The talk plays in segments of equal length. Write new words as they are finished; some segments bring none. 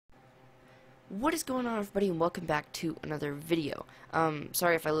What is going on, everybody, and welcome back to another video.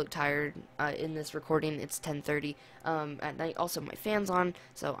 Sorry if I look tired in this recording. It's 10:30 at night. Also, my fan's on,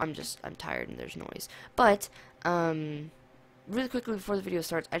 so I'm tired and there's noise. But really quickly before the video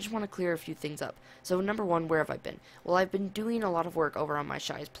starts, I just want to clear a few things up. So number one, where have I been? Well, I've been doing a lot of work over on my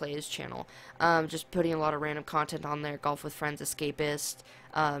Shy's Plays channel. Just putting a lot of random content on there: Golf with Friends, Escapist,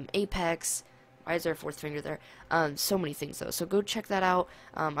 Apex. Why is there a fourth finger there? So many things, though. So go check that out.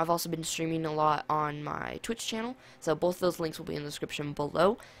 I've also been streaming a lot on my Twitch channel, so both those links will be in the description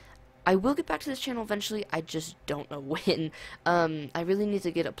below. I will get back to this channel eventually. I just don't know when. I really need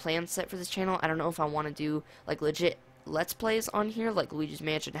to get a plan set for this channel. I don't know if I want to do like legit Let's Plays on here, like Luigi's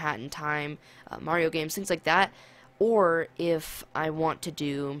Mansion, Hat in Time, Mario games, things like that, or if I want to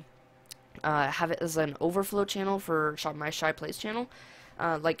do have it as an overflow channel for my Shy Plays channel.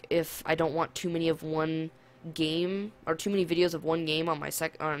 Like if I don't want too many of one game or too many videos of one game on my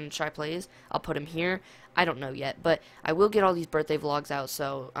on Shy Plays, I'll put them here. I don't know yet, but I will get all these birthday vlogs out,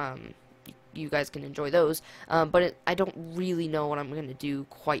 so you guys can enjoy those. But I don't really know what I'm going to do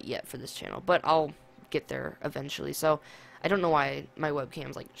quite yet for this channel, but I'll get there eventually. So I don't know why my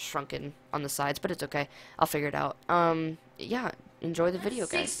webcam's like shrunken on the sides, but it's okay. I'll figure it out. Yeah, enjoy the video,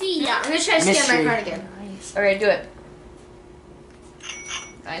 guys. 60, yeah. I'm going to try to scan my card again. Nice. Alright, do it.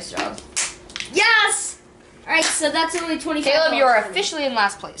 Nice job. Yes! Alright, so that's only 25. Caleb, you are officially in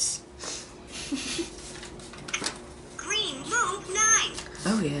last place. Green, move 9.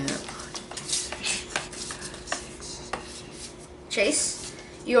 Oh, yeah. Chase,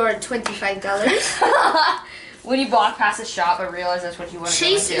 you're $25. When you walk past the shop, I realized that's what you want to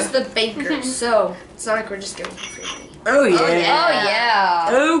Chase go is into. the banker, so it's not like we're just giving him free. Oh, yeah. Oh, yeah.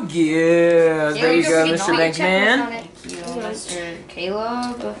 Oh, yeah. There you go, Caleb, Mr. Bankman. Thank you, Mr.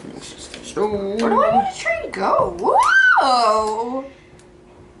 Caleb. Oh. Where do I want to try to go? Whoa!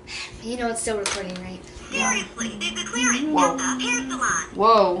 You know it's still recording, right? Seriously, there's a clearance at the hair salon.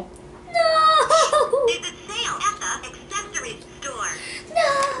 Whoa. No! There's a sale at the accessories store. No!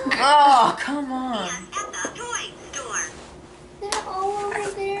 Oh, come on. And at the toy store. They're all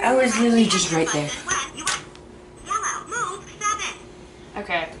over there. I was really just right there. When you went yellow, move 7.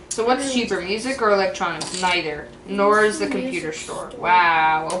 Okay, so what's cheaper, music or electronics? Neither. Nor is the computer store.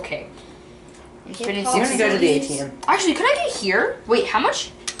 Wow, okay. I'm spending You want to go to the ATM? Actually, could I get here? Wait, how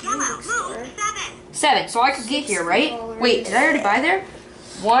much? Yellow, move 7. 7. So I could get here, right? Wait, did I already buy there?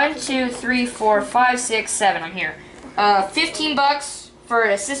 1, 2, 3, 4, 5, 6, 7. I'm here. 15 bucks for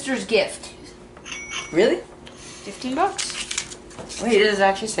a sister's gift. Really? 15 bucks? Wait, does it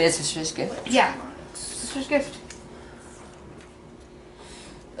actually say it's a sister's gift? Yeah. Sister's gift.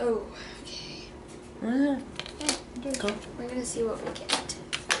 Oh, okay. Cool. We're gonna see what we get.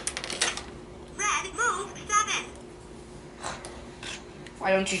 Red, move 7.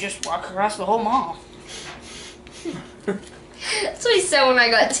 Why don't you just walk across the whole mall? That's what he said when I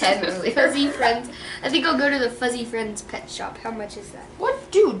got 10 earlier. Fuzzy Friends. I think I'll go to the Fuzzy Friends pet shop. How much is that? What,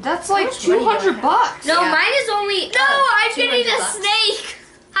 dude? That's like much money do I 200 have? bucks. No, Yeah. mine is only. No, I'm getting a $200. snake.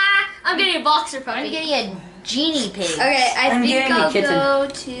 Ha! I'm getting a boxer puppy. I'm getting a genie pig. Okay, I I'm think getting a I'll kitten. go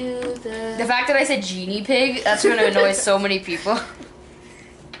to the. The fact that I said genie pig, that's going to annoy so many people.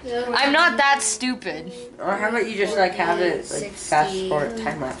 I'm not that stupid. Or how about you just like have it like 60. fast forward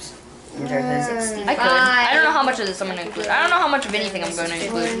time lapse? I could. I don't know how much of this I'm going to include. I don't know how much of anything I'm going to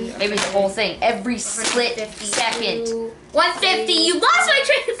include. Maybe the whole thing. Every split second. 150. You lost my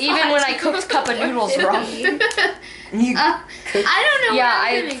train of thought. Even when I cooked cup of noodles wrong. You I don't know. Yeah, where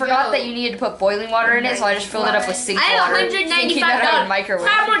I'm I gonna forgot go. that you needed to put boiling water in it, so I just filled it up with sink I have water. Thinking that I would $195. microwave.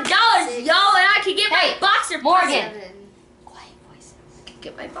 $5 more, y'all, and I can get Hey, my boxer Morgan. puppy. Quiet voice. I can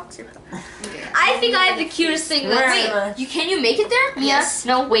get my boxer puppy. I think I have the cutest thing. Where Wait, am I? Can you make it there? Yes.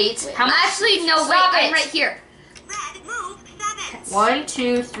 No, wait. How much? actually, no. Stop wait, it. I'm right here. Red, move 7. 1,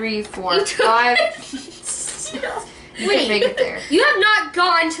 2, 3, 4, You 5. You Wait. can make it there. You have not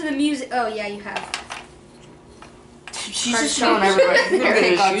gone to the music. Oh yeah, you have. She's just showing everybody. I'm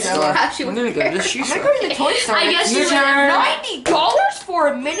gonna go to the shoe store. Actually, I'm gonna go to the shoe I'm store. gonna go to the toy store. I guess Your you turn. $90 for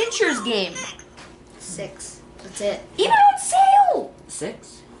a miniatures game. 6. That's it. Even on sale.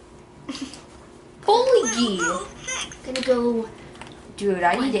 6? Holy gee. Move 6. Gonna go Dude,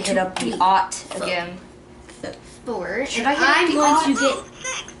 I need to hit up the Ott again. 4. Should and I hit I'm the going to Move get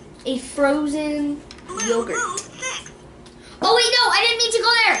 6. a frozen Blue, yogurt. move 6. Oh wait, no, I didn't mean to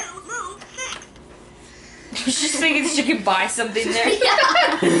go there. Blue, move 6. She's just thinking she could buy something there. I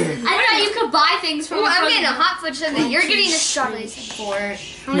thought you could buy things from. I'm getting a hot fudge sundae. You're getting a strawberry sundae.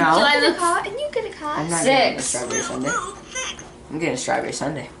 No. Do I look hot? And you get a hot. I'm not getting a 6. strawberry sundae. Move 6. I'm getting a strawberry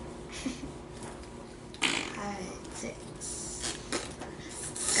sundae. 6.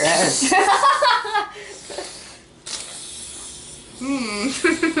 Gross.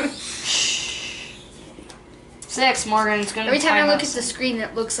 6, Morgan. It's gonna Every time I time look us. at the screen,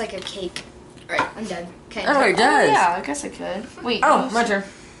 it looks like a cake. Alright, I'm done. Okay. Oh, it does. Yeah, I guess I could. Wait. Oh, my turn.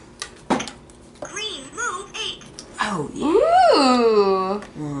 Green, move 8. Oh, yeah. Ooh.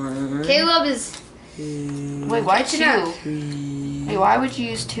 One, Caleb is. Wait, why Catching up. 2? three. Wait, why would you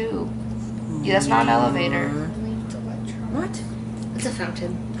use 2? Yeah, that's not an elevator. What? It's a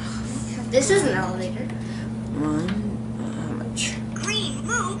fountain. This is an elevator. One. How much? Green,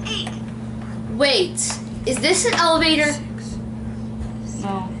 move 8. Wait, is this an elevator?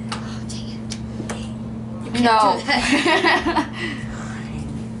 No. Oh, dang it. No. do that.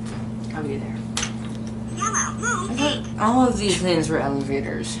 I'll be there. Yellow, move 8. All of these things were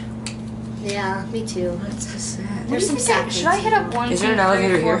elevators. Yeah, me too. That's so sad. There's some sad Should I hit up 1, Is 2, there an 3,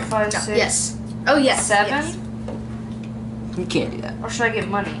 elevator 4, here? 5, No, 6, yes. Oh, yes. 7? Yes. You can't do that. Or should I get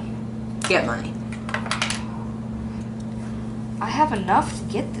money? Get money. I have enough to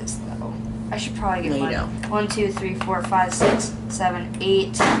get this though. I should probably get No, you money. don't. 1, 2, 3, 4, 5, 6, 7,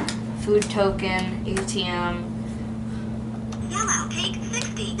 8. Food token, ATM. Yellow, take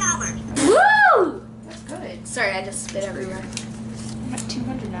 $60. Woo! That's good. Sorry, I just spit everywhere. I'm at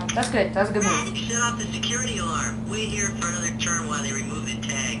 200 now. That's good. That's a good move. Shut off the security alarm. Wait here for another turn while they remove the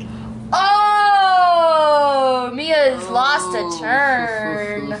tag. Oh, Mia's lost a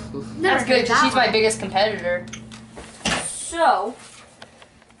turn. Never That's good heard because that she's my one. biggest competitor. So,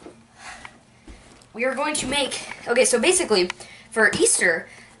 we are going to make. Okay, so basically, for Easter,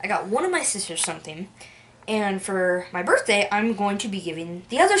 I got one of my sisters something, and for my birthday, I'm going to be giving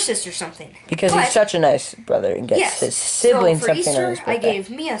the other sister something. Because But- he's such a nice brother and gets Yes. his sibling so for something Easter, on his I birthday. gave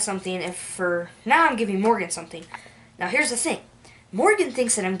Mia something, and for now, I'm giving Morgan something. Now, here's the thing. Morgan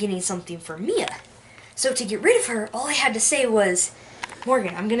thinks that I'm getting something for Mia. So to get rid of her, all I had to say was,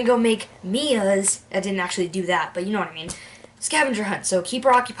 Morgan, I'm gonna go make Mia's. I didn't actually do that, but you know what I mean. Scavenger hunt. So keep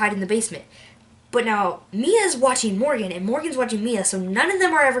her occupied in the basement. But now Mia's watching Morgan, and Morgan's watching Mia. So none of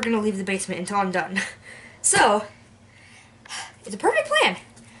them are ever gonna leave the basement until I'm done. So it's a perfect plan.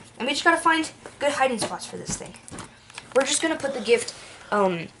 And we just gotta find good hiding spots for this thing. We're just gonna put the gift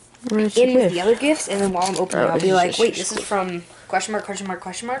Where's in the with gift? the other gifts, and then while I'm opening, Oh, I'll this be is like, just "Wait, your this is from question mark to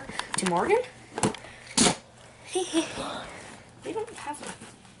Morgan." They don't have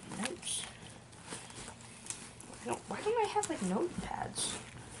like, notes. Why don't I have like notepads?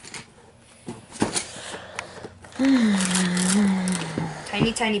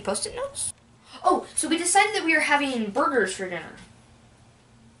 Tiny post-it notes. Oh, so we decided that we were having burgers for dinner.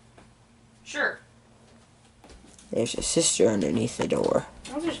 Sure. There's a sister underneath the door.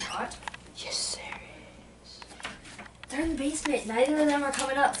 No, there's not. Yes, there is. They're in the basement. Neither of them are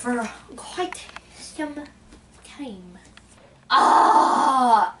coming up for quite some time.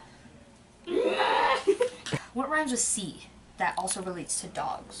 Ah! What rhymes with C that also relates to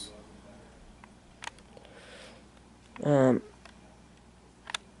dogs?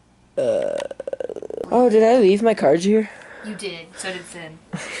 Oh, did I leave my cards here? You did. So did Finn.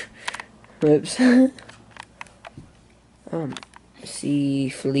 Whoops. See,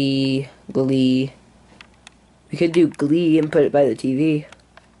 flea, glee. We could do Glee and put it by the TV.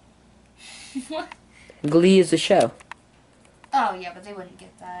 What? Glee is the show. Oh, yeah, but they wouldn't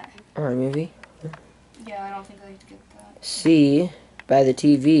get that. Or a movie. Yeah, I don't think they'd get that. See, by the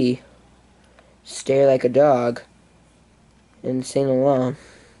TV. Stare like a dog. And sing along.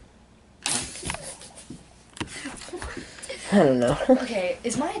 I don't know. Okay,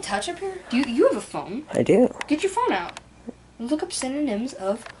 is my touch up here? Do you have a phone? I do. Get your phone out. Look up synonyms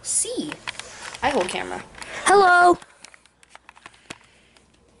of C. I hold camera. Hello.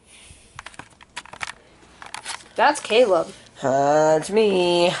 That's Caleb. It's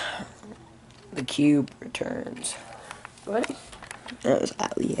me. The cube returns. What? That was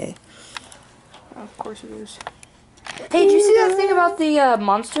Allie. Of course it is. Hey, did you see that thing about the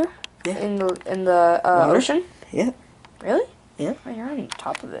monster? Yeah. In the Water? ocean? Yep. Really? Yeah. Oh, you're on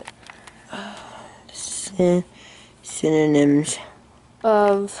top of it. Synonyms.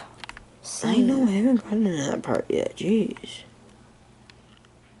 Of I know, I haven't gotten to that part yet. Jeez.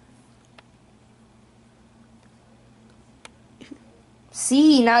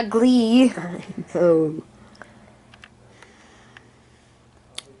 C, not glee. Oh.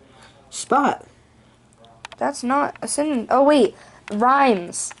 Spot. That's not a synonym. Oh wait,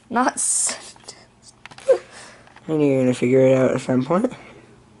 rhymes, not synonyms. I knew you were gonna figure it out at some point.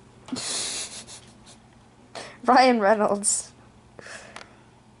 Ryan Reynolds.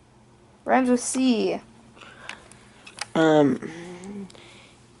 Rhymes with C.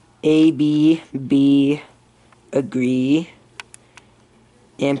 A, B, B, agree,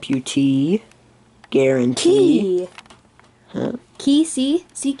 amputee, Guarantee. Key. Huh? Key, see?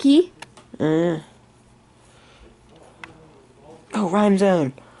 See key? Oh, Rhyme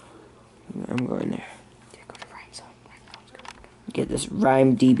Zone. I'm going there. Go to Rhyme Zone. Get this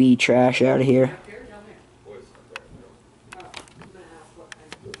Rhyme DB trash out of here.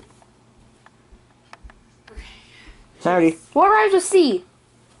 Howdy. What rhymes with C?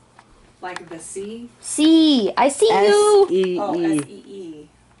 Like the C? C. I see you. S-E-E. Oh, S-E-E.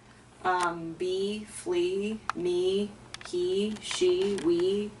 Be, flee, me, he, she,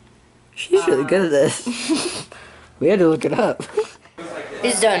 we. She's really good at this. We had to look it up.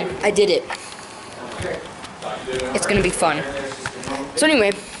 It's done. I did it. It's gonna be fun. So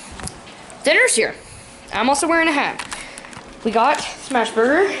anyway, dinner's here. I'm also wearing a hat. We got smash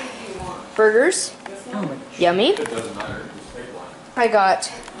burgers. Yummy. I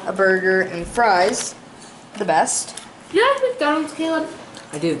got a burger and fries. The best. You like McDonald's, Caleb?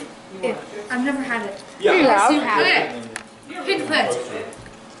 I do. I've never had it. Yeah. You have. Okay. Change of plans.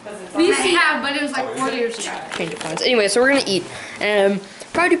 We used to have, but it was like 4 years ago. Change of plans. Anyway, so we're gonna eat and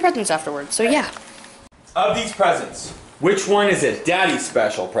probably do presents afterwards. So yeah. Of these presents, which one is a daddy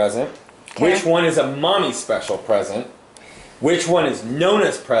special present? Okay. Which one is a mommy special present? Which one is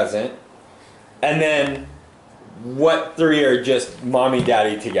Nona's present? And then what three are just mommy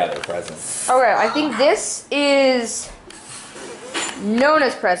daddy together presents? Okay, I think this is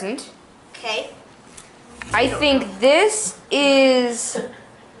Nona's present. Okay. I think this is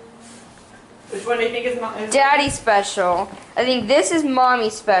Which one do you think is Daddy special. I think this is Mommy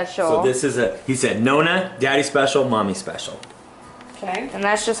special. So this is he said Nona, daddy special, mommy special. Okay. And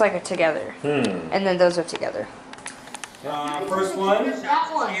that's just like a together. And then those are together. First one,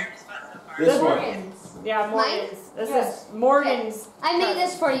 That one. this one. Yeah, Morgan's. This is Morgan's. I made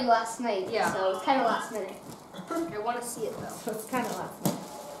this for you last night, Yeah. so it's kind of last minute. I want to see it though. It's kind of last minute.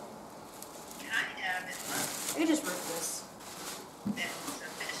 I could just rip this. It's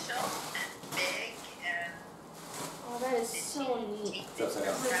official and big and Oh, that is so neat. It's upside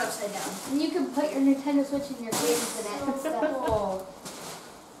down. It's upside down. And you can put your Nintendo Switch in your games in it and stuff.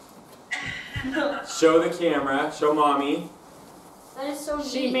 Show the camera, show mommy. That is so neat.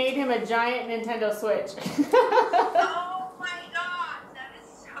 She made him a giant Nintendo Switch. oh my god, that is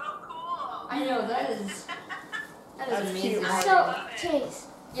so cool. I know, that is That's amazing. cute. So, Chase,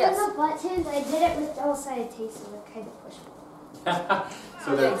 Yes. for the buttons, I did it with double-sided tape, so they're kind of pushable. So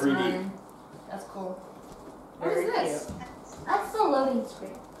they're Thanks, 3D. man. That's cool. What Very is this? cute. That's the loading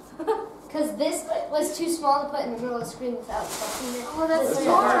screen. Because this was too small to put in the middle of the screen without stuffing it. Oh, that's so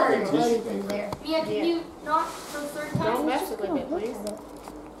smart. the loading thing there. Mia, can Yeah. you not for the third time? Don't mess with it, please.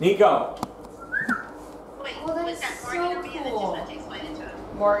 Nico. Wait, Oh, that was is that so Morgan or Mia that cool. just had to explain it to him?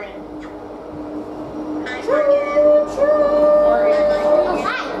 Morgan. Hi, Morgan. Oh,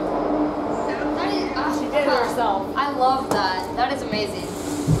 hi! That is awesome. She did it herself. I love that. That is amazing.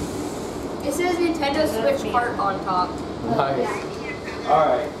 It says Nintendo Switch heart on top. Nice. All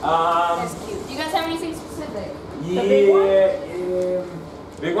right. That's cute. Do you guys have anything specific? Yeah. big one?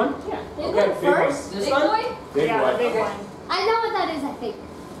 Big one? Yeah. Big Okay, one big first? one. Big boy? Big Yeah, one. the big one. I know what that is, I think.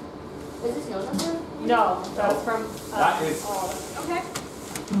 Is this Nona's one? No, that's from. That is- Okay.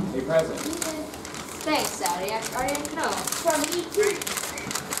 A present. Thanks, Daddy. I already know. From E.T.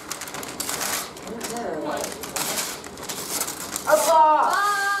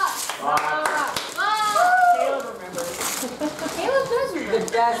 Caleb remembers. Caleb does remember.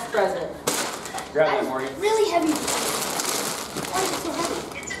 The best present. Grab That that, is Morgan. really heavy. Why is it so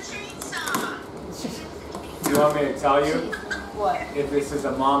heavy? It's a chainsaw. Do you want me to tell you What? if this is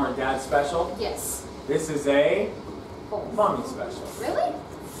a mom or dad special? Yes. This is a mommy special. Really?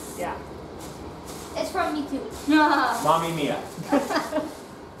 Yeah. It's from me too. Mommy Mia.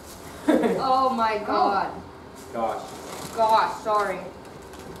 Oh my god. Gosh. Gosh, sorry.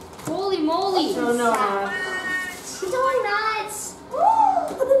 Holy moly. So no. Donuts!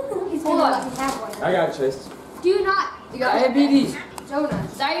 He's Hold gonna on. let me have one. I got it, Chase. Do not. You got Diabetes.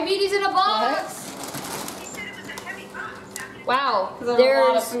 Donuts. diabetes in a box. He said it was a heavy box. Wow. There's a lot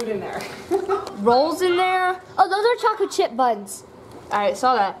of There's food in there. rolls in there. Oh, those are chocolate chip buns. Alright,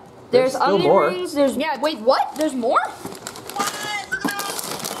 saw that. There's still onion more. rings. There's wait, what? There's more? What? Look at those.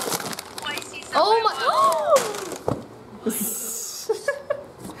 Spicy Oh my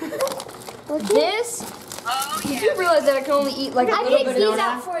This Oh, did yeah. you realize that I can only eat like a I little picked bit these of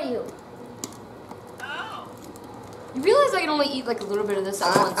out for you. Oh. You realize I can only eat like a little bit of this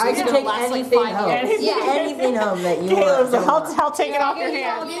at once. So I it's can gonna take last like anything 5 home. years. Yeah. Anything home that you Caleb's, want. I'll take it off your I'll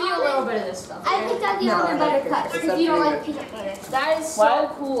hand. give you a little bit of this stuff. I picked out the No, almond I butter like cups it. because you don't like peanut butter. That is so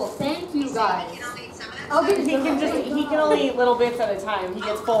What? cool. Thank you You guys. can only eat some of that? I'll give He can only eat little bits at a time. He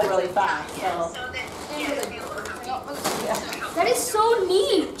gets full really fast. So. That is so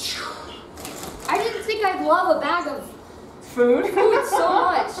neat. I didn't think I'd love a bag of Food? food so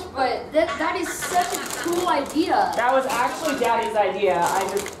much, but that is such a cool idea. That was actually Daddy's idea. I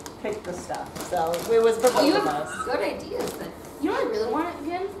just picked the stuff. So it was for Oh, you both of have us. good ideas then. You know what I really want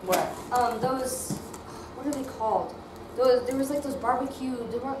again? What? Those, what are they called? There was like those barbecue,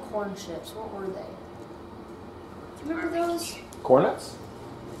 they weren't corn chips. What were they? Do you remember those? Corn nuts?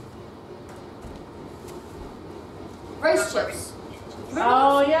 Rice chips. Remember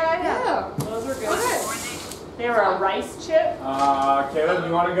Oh, those? yeah. Yeah. Those were good. Okay. They were a rice chip. Caleb, do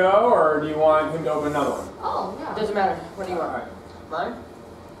you want to go, or do you want him to open another one? Oh, yeah. Doesn't matter. What do you want? Alright. Mine?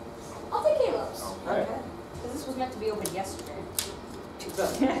 I'll take Caleb's. Okay. Because this was meant to be opened yesterday. We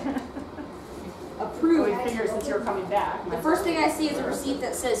Approved. figured since you were coming back. The first thing I see is a receipt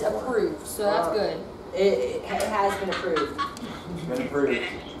that says approved, so that's good. It has been approved. Been approved.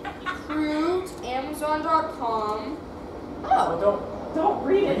 Approved, Amazon.com. Oh, Don't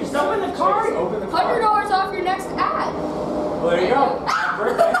read it. Just open the card. Open the card. $100 off your next ad. Well, there you go. Happy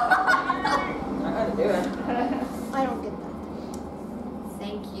birthday. I had to do it. I don't get that.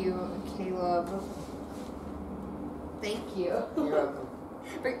 Thank you, Caleb. Thank you. You're welcome.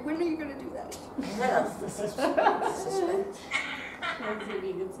 Wait, when are you gonna do that?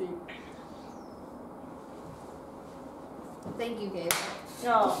 Thank you, Caleb.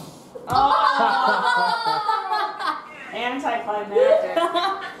 No. Oh. Anticlimactic.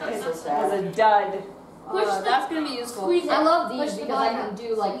 That's so It was sad. a dud. That's gonna be useful. squeeze it. I love Push these the because I button. can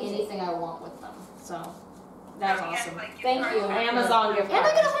do like anything I want with them. So that's awesome. Thank you. Amazon gift And I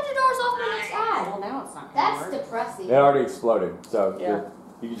card. get $100 off my next ad. Well, now it's not gonna That's work. depressing. It already exploded, so Yeah.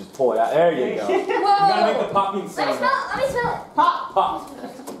 you can just pull it out. There you go. You gotta make Whoa! the popping Let me sound. smell it. Let me smell it. Pop, pop.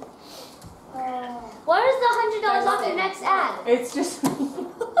 What is the $100 off your next ad? It's just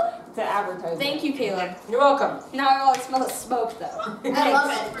to advertise. Thank you, Caleb. You're welcome. Now I all smell the smoke though. I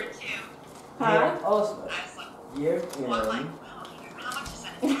love it. For two. Huh? Also, I was like, Give what, like, him how much is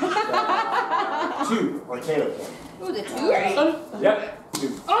that? 2, or Caleb can. Ooh, the two. Yep,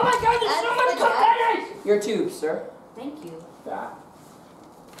 2. Oh my God! There's That's so much the confetti. your tube, sir. Thank you. That.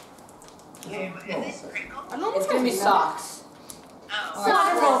 Okay, are these crinkles? I don't know It's what's gonna be socks. Oh.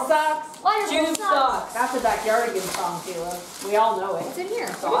 Wonderful socks. Wonderful Tube socks. socks. That's a backyardigan song, Caleb. We all know it. What's in here?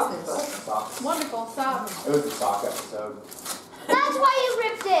 Socks. What is this? Socks. Wonderful socks. It was a sock episode. That's why you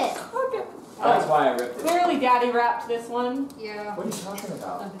ripped it. That's why I ripped it. Clearly, Daddy wrapped this one. Yeah. What are you talking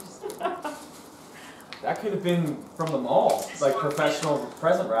about? That could have been from the mall, like professional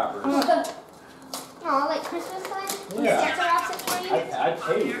present wrappers. Aw, like Christmas time? Yeah. Santa wraps it for you? I'd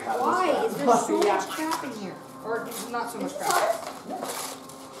pay you to have Why this is wrapped. there so Yeah. much crap in here? Or not so much crap.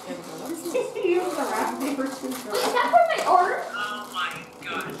 Use the wrap paper too. Wait, is that for my order? Oh my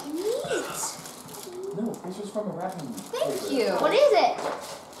gosh. Neat. No, this was from a wrapping. Thank you. What is it?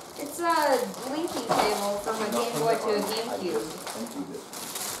 It's a linking cable from a Game Boy to a GameCube.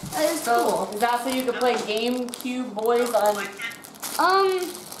 That is cool. Is that so you can play GameCube Boys on?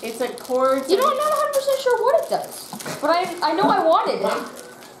 It's a cord. You know, I'm not 100% sure what it does, but I know I wanted it.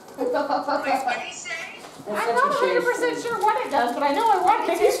 Wait, what did he say? I'm not 100% sure what it does, but I know I want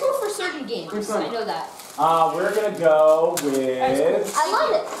It's it. useful for certain games. Which I one? know that. We're gonna go with I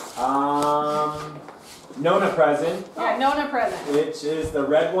love it. Nona present, Yeah, Nona present. which is the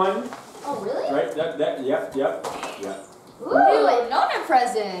red one, Oh, really? right? Yep. Ooh. Ooh, Nona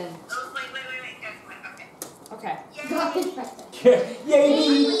present. Oh, wait. Okay. Okay.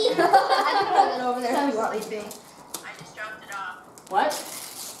 Yay! I can put it over there if you want me to. I just dropped it off. What?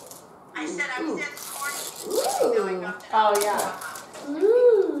 I said I was in this corner. Ooh. No, I dropped it Oh off. yeah.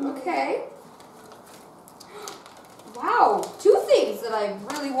 Ooh. Okay. Wow, two things that I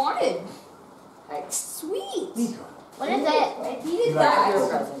really wanted. Like, sweet. What is it? I needed He that.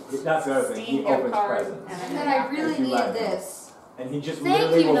 likes That's the other thing. He Steam gift opens card. presents, And then I really If you needed let him. this. and he just Thank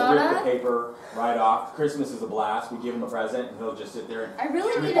literally you, will Nona. rip the paper right off. Christmas is a blast. We give him a present, and he'll just sit there and I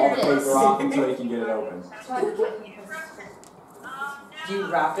really rip needed all the this. paper off until he can get it open. Do you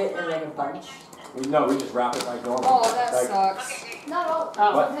wrap it in like a bunch? We just wrap it like normal. Oh, that Like, sucks. Not all.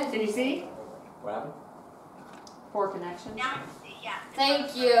 Oh, What? can you see? What happened? Poor connection. Now, yeah.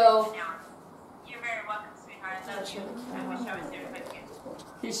 Thank you. Now, you're very welcome, sweetheart. I love you. I wish I was there if I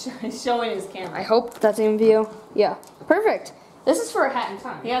could. He's showing his camera. I hope that's in view. Yeah. Perfect. This is for a hat in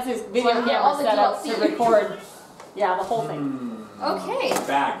time. He has his video Well, yeah, all camera the set up to DLC. record. Yeah, the whole thing. Okay.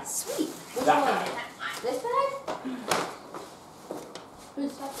 Bag. Sweet. Which That one? bag. This bag?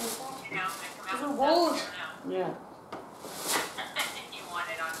 Who's got this bag? You know, I come Those out are with rolls. stuff, Yeah. you know. You want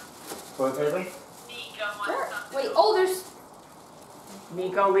it on Toilet paper? sneak don't want Sure. something. Wait, oh, there's.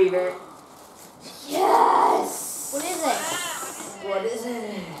 Nico, read it. Yes! What is it? What is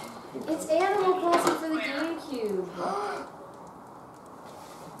it? It's Animal Crossing for the GameCube.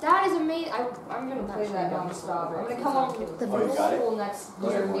 That is amazing. I'm gonna play that non-stop. I'm gonna come home to the Oh, you middle got it? school next Go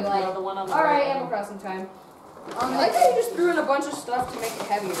year ahead, and be Mark. like, The one on the alright, right. Animal Crossing time. I like how you just threw in a bunch of stuff to make it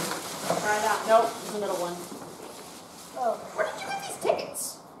heavier. Try that. Nope, it's the middle one. Oh, Where did you get these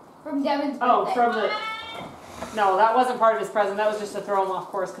tickets? from Devin's Oh, birthday. from the. No, that wasn't part of his present. That was just to throw him off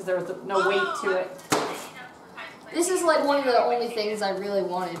course because there was no weight to it. This is like one of the only things I really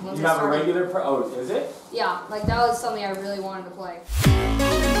wanted. Once You I have a started, regular oh, is it? yeah, like that was something I really wanted to play.